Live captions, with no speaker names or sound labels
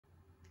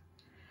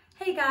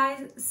Hey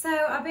guys, so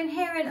I've been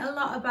hearing a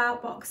lot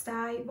about box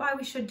dye, why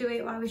we should do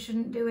it, why we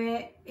shouldn't do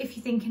it, if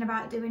you're thinking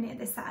about doing it,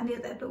 this, that and the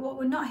other, but what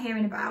we're not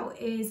hearing about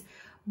is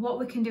what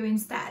we can do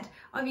instead.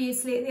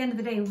 Obviously at the end of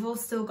the day we've all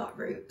still got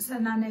roots,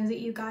 and I know that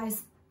you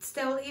guys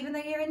still, even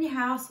though you're in your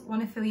house,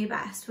 want to feel your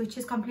best, which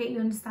is completely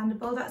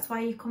understandable. That's why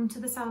you come to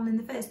the salon in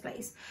the first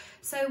place.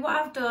 So what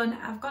I've done,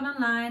 I've gone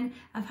online,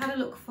 I've had a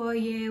look for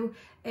you,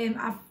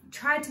 I've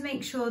tried to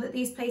make sure that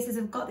these places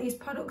have got these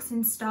products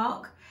in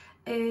stock.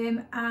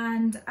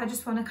 And I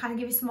just want to kind of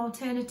give you some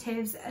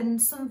alternatives and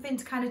something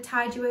to kind of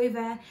tide you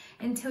over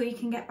until you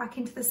can get back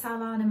into the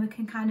salon and we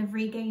can kind of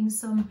regain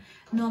some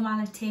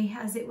normality,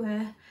 as it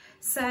were.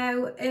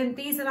 So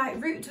these are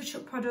like root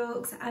touch-up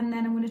products, and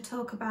then I'm going to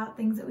talk about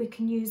things that we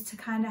can use to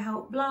kind of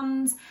help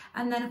blondes,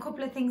 and then a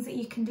couple of things that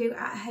you can do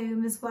at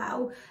home as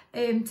well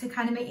to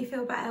kind of make you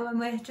feel better when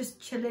we're just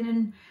chilling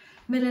and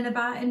milling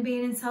about and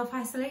being in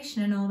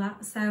self-isolation and all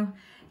that. So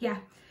yeah.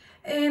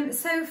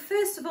 So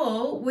first of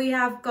all, we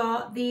have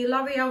got the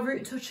L'Oreal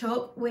Root Touch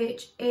Up,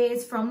 which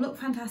is from Look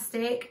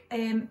Fantastic.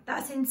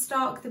 That's in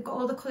stock. They've got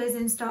all the colours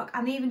in stock,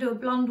 and they even do a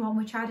blonde one,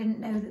 which I didn't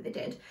know that they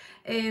did.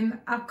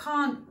 I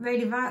can't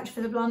really vouch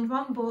for the blonde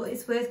one, but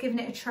it's worth giving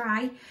it a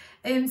try.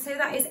 So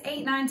that is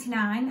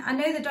 £8.99. I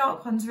know the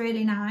dark one's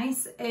really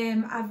nice.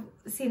 I've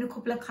seen a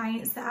couple of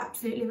clients that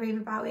absolutely rave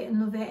about it and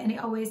love it, and it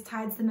always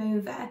tides them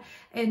over.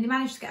 They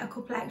managed to get a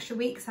couple of extra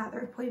weeks out of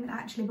their appointment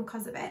actually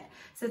because of it,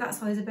 so that's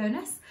always a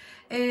bonus.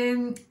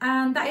 And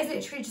that is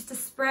literally just a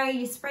spray.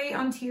 You spray it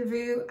onto your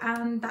root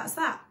and that's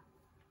that.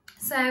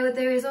 So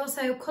there is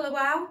also Colour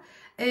Wow.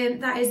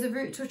 That is the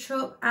Root Touch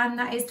Up, and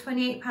that is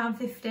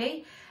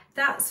 £28.50.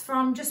 That's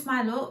from Just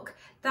My Look.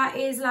 That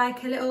is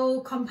like a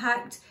little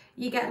compact.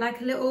 You get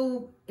like a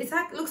little, it's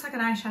like, looks like an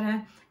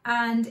eyeshadow,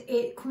 and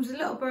it comes with a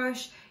little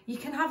brush. You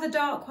can have the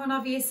dark one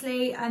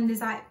obviously, and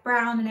there's like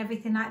brown and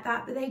everything like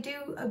that, but they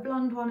do a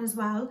blonde one as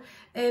well.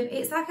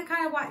 It's like a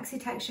kind of waxy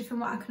texture from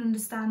what I can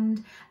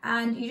understand,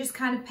 and you just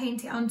kind of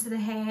paint it onto the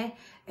hair.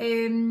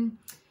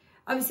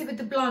 Obviously with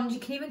the blonde you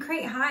can even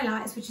create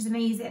highlights, which is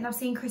amazing, and I've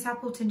seen Chris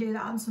Appleton do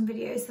that on some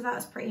videos, so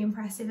that's pretty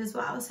impressive as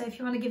well. So if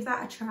you want to give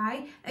that a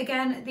try,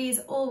 again these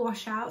all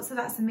wash out, so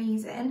that's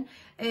amazing.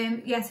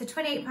 Yeah, so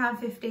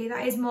 £28.50.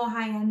 that is more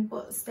high-end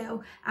but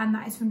still, and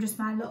that is from Just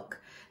My Look.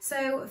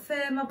 So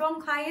for my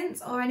blonde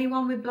clients or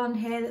anyone with blonde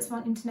hair that's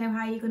wanting to know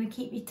how you're going to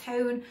keep your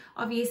tone,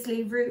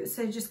 obviously roots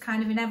are just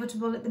kind of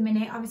inevitable at the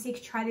minute. Obviously you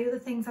could try the other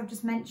things I've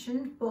just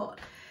mentioned, but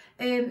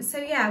so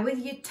yeah, with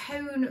your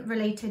tone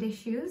related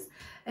issues,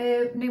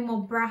 no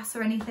more brass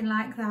or anything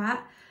like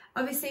that.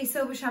 Obviously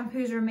silver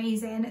shampoos are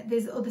amazing.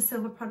 There's other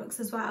silver products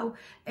as well.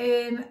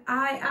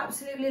 I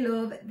absolutely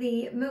love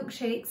the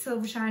Milkshake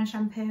Silver Shine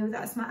shampoo.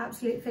 That's my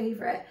absolute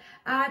favourite.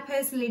 I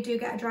personally do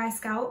get a dry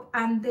scalp,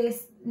 and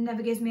this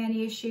never gives me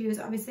any issues.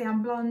 Obviously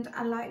I'm blonde,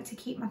 I like to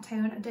keep my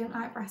tone, I don't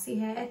like brassy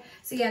hair,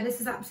 so yeah,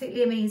 this is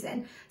absolutely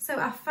amazing. So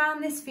I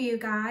found this for you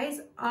guys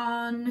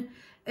on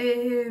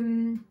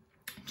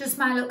Just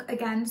My Look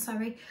again,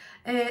 sorry.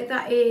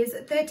 That is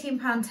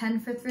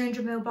 £13.10 for a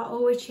 300ml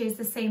bottle, which is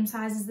the same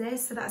size as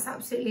this, so that's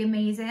absolutely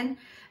amazing.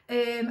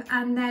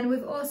 And then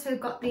we've also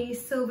got the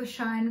Silver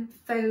Shine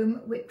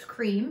Foam Whipped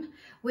Cream,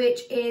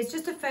 which is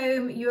just a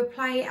foam. You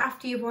apply it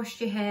after you've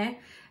washed your hair,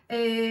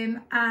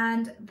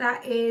 and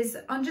that is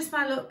on Just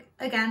My Look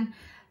again,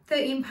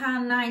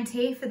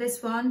 £13.90 for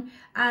this one,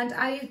 and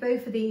I use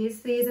both of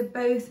these. These are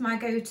both my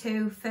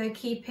go-to for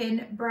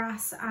keeping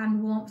brass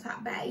and warmth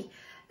at bay.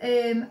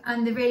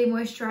 And they're really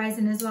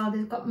moisturising as well.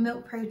 They've got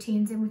milk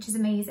proteins in, which is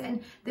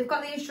amazing. They've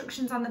got the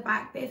instructions on the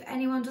back, but if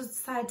anyone does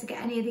decide to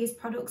get any of these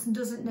products and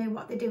doesn't know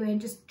what they're doing,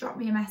 just drop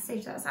me a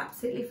message, that's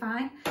absolutely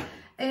fine.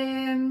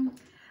 And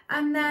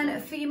then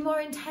for your more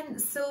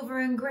intense silver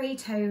and grey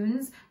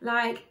tones,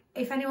 like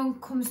if anyone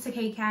comes to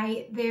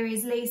KK, there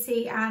is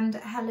Lacey and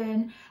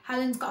Helen.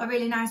 Helen's got a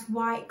really nice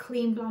white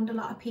clean blonde, a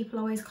lot of people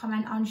always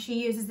comment on.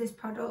 She uses this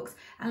product,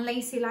 and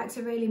Lacey likes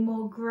a really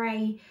more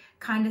grey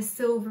kind of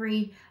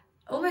silvery,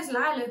 almost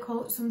lilac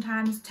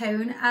sometimes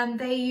tone, and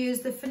they use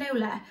the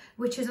Finola,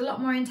 which is a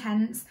lot more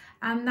intense,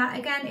 and that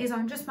again is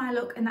on Just My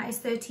Look, and that is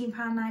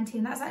 £13.90,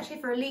 and that's actually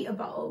for a litre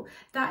bottle.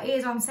 That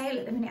is on sale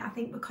at the minute, I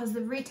think, because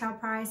the retail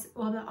price,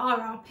 or the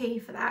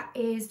RRP for that,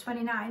 is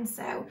 £29,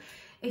 so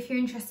if you're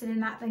interested in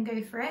that, then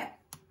go for it.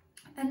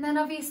 And then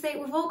obviously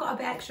we've all got a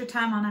bit extra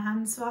time on our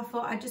hands, so I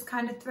thought I'd just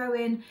kind of throw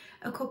in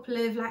a couple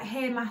of like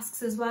hair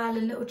masks as well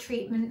and little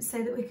treatments,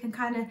 so that we can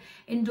kind of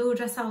indulge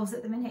ourselves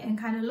at the minute and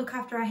kind of look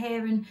after our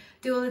hair and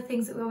do all the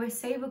things that we always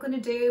say we're going to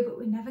do but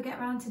we never get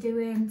around to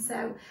doing.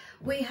 So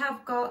we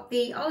have got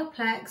the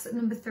Olaplex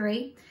number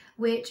 3,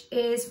 which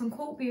is from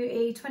Cult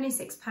Beauty,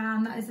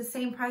 £26. That is the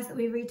same price that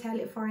we retail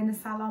it for in the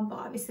salon, but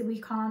obviously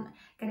we can't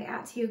get it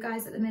out to you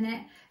guys at the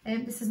minute.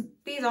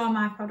 These are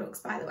my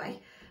products, by the way,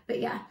 but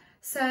yeah.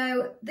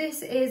 So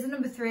this is the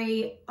number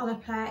 3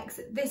 Olaplex.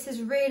 This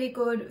is really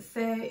good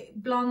for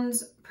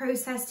blondes,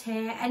 processed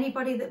hair,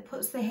 anybody that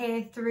puts the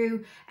hair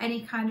through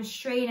any kind of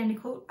strain,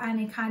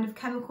 any kind of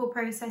chemical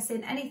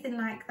processing, anything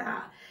like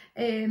that.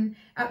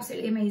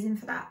 Absolutely amazing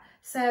for that.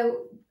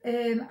 So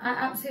I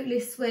absolutely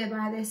swear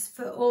by this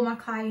for all my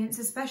clients,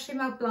 especially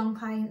my blonde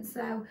clients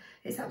though.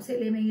 It's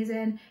absolutely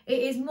amazing. It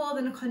is more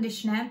than a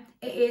conditioner.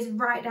 It is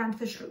right down to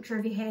the structure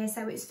of your hair.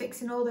 So it's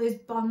fixing all those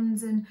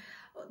bonds and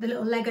the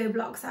little Lego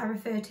blocks that I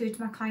refer to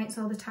my clients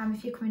all the time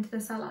if you come into the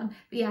salon.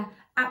 But yeah,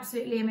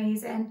 absolutely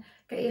amazing.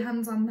 Get your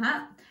hands on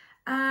that.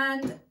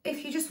 And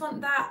if you just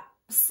want that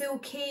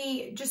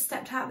silky, just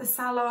stepped out of the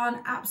salon,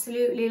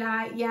 absolutely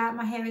like, yeah,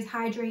 my hair is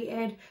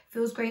hydrated,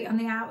 feels great on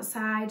the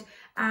outside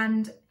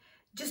and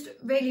just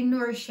really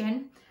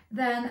nourishing,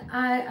 then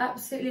I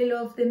absolutely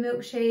love the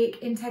Milkshake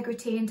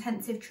Integrity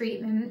Intensive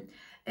Treatment.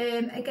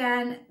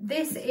 Again,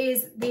 this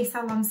is the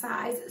salon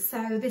size,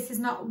 so this is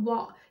not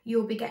what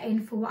you'll be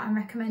getting for what I'm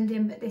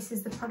recommending, but this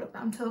is the product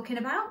that I'm talking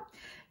about.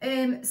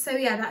 So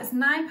yeah, that's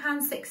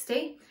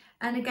 £9.60,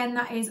 and again,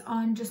 that is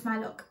on Just My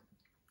Look.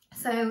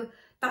 So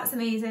that's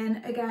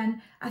amazing.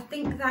 Again, I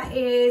think that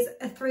is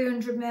a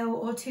 300ml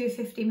or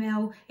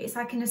 250ml. It's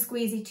like in a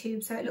squeezy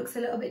tube, so it looks a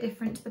little bit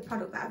different to the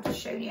product that I've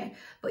just shown you.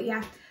 But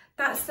yeah,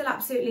 that's still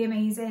absolutely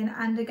amazing.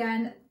 And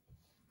again,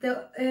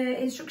 the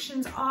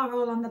instructions are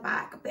all on the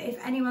back, but if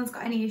anyone's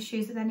got any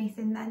issues with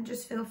anything, then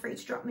just feel free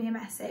to drop me a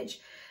message.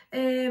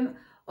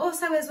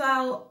 Also as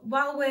well,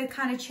 while we're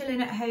kind of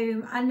chilling at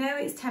home, I know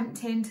it's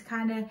tempting to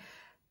kind of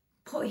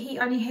put heat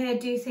on your hair,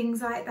 do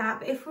things like that,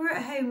 but if we're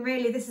at home,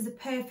 really this is a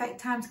perfect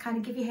time to kind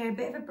of give your hair a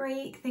bit of a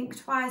break, think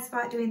twice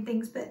about doing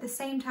things, but at the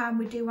same time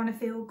we do want to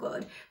feel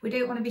good. We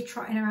don't want to be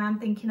trotting around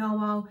thinking, oh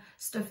well,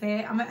 stuff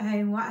it, I'm at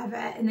home, whatever,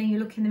 and then you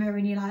look in the mirror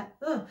and you're like,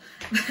 oh.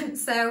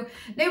 So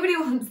nobody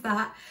wants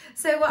that.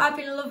 So what I've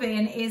been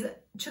loving is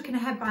chucking a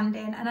headband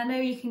in, and I know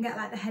you can get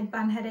like the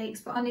headband headaches,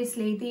 but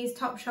honestly these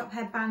Topshop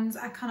headbands,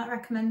 I cannot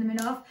recommend them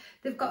enough.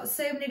 They've got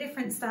so many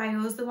different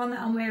styles. The one that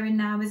I'm wearing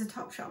now is a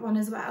Topshop one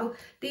as well.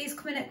 These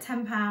come in at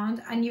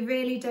 £10 and you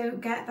really don't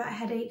get that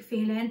headache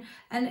feeling,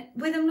 and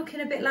with them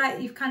looking a bit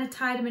like you've kind of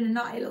tied them in a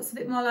knot, it looks a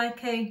bit more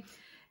like a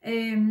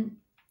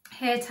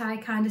hair tie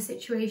kind of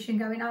situation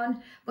going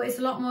on, but it's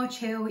a lot more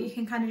chill. You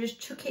can kind of just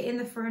chuck it in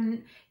the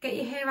front, get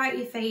your hair out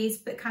your face,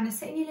 but kind of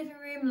sit in your living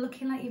room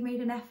looking like you've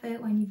made an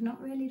effort when you've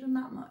not really done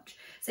that much.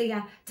 So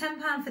yeah,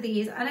 £10 for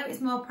these. I know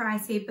it's more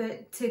pricey,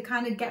 but to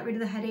kind of get rid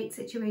of the headache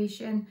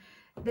situation,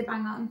 they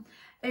bang on.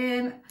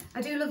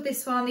 I do love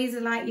this one. These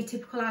are like your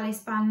typical Alice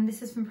band.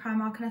 This is from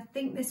Primark and I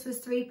think this was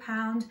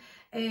 £3.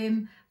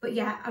 But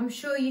yeah, I'm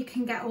sure you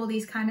can get all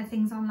these kind of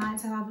things online,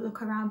 so have a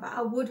look around, but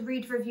I would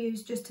read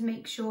reviews just to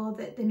make sure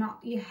that they're not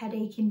your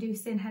headache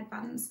inducing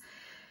headbands.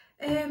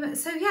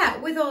 So yeah,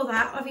 with all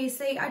that,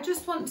 obviously I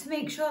just want to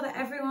make sure that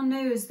everyone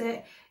knows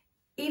that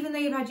even though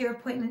you've had your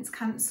appointments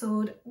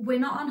cancelled, we're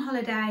not on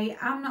holiday,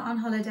 I'm not on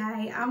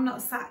holiday, I'm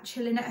not sat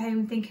chilling at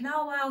home thinking,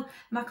 oh well,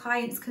 my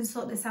clients can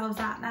sort themselves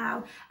out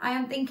now. I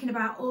am thinking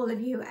about all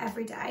of you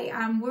every day.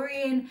 I'm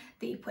worrying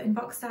that you're putting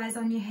box ties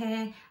on your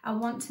hair. I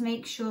want to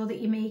make sure that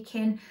you're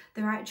making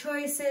the right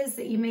choices,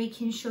 that you're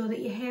making sure that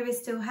your hair is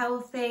still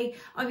healthy.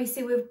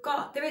 Obviously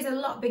there is a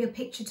lot bigger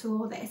picture to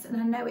all this,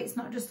 and I know it's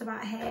not just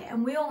about hair,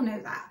 and we all know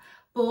that,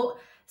 but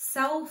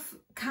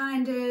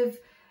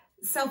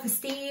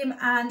self-esteem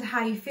and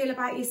how you feel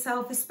about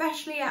yourself,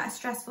 especially at a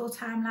stressful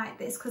time like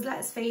this, because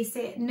let's face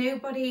it,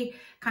 nobody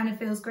kind of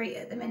feels great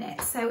at the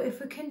minute. So if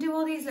we can do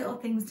all these little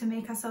things to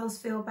make ourselves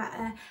feel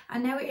better, I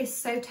know it is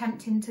so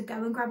tempting to go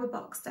and grab a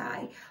box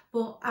dye,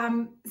 but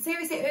I'm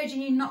seriously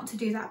urging you not to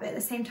do that, but at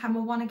the same time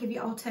I want to give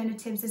you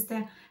alternatives as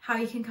to how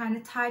you can kind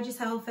of tide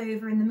yourself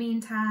over in the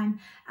meantime,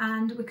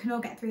 and we can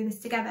all get through this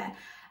together.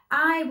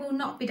 I will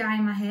not be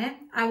dyeing my hair.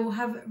 I will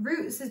have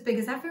roots as big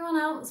as everyone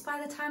else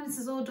by the time this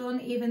is all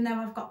done, even though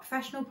I've got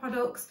professional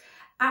products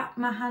at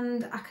my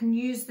hand. I can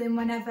use them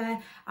whenever.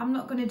 I'm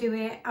not going to do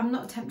it. I'm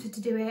not tempted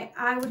to do it.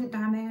 I wouldn't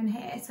dye my own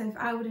hair, so if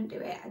I wouldn't do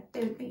it, I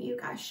don't think you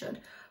guys should.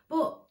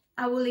 But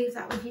I will leave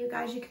that with you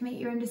guys. You can make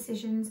your own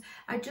decisions.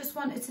 I just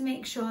wanted to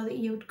make sure that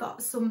you'd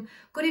got some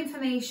good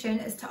information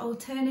as to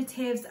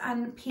alternatives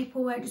and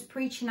people weren't just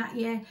preaching at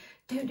you,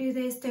 don't do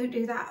this, don't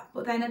do that,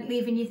 but then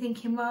leaving you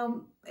thinking,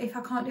 well, if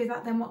I can't do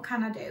that, then what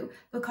can I do?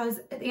 Because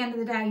at the end of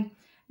the day,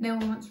 no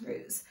one wants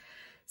roots.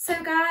 So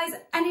guys,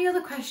 any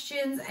other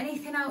questions,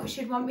 anything else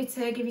you'd want me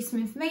to give you some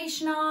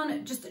information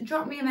on, just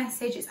drop me a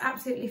message. It's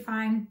absolutely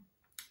fine.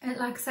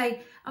 Like I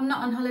say, I'm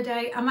not on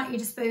holiday, I'm at your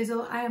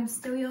disposal. I am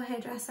still your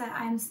hairdresser,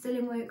 I am still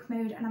in work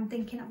mode, and I'm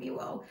thinking of you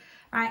all.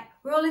 Right,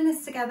 we're all in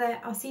this together.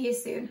 I'll see you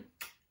soon.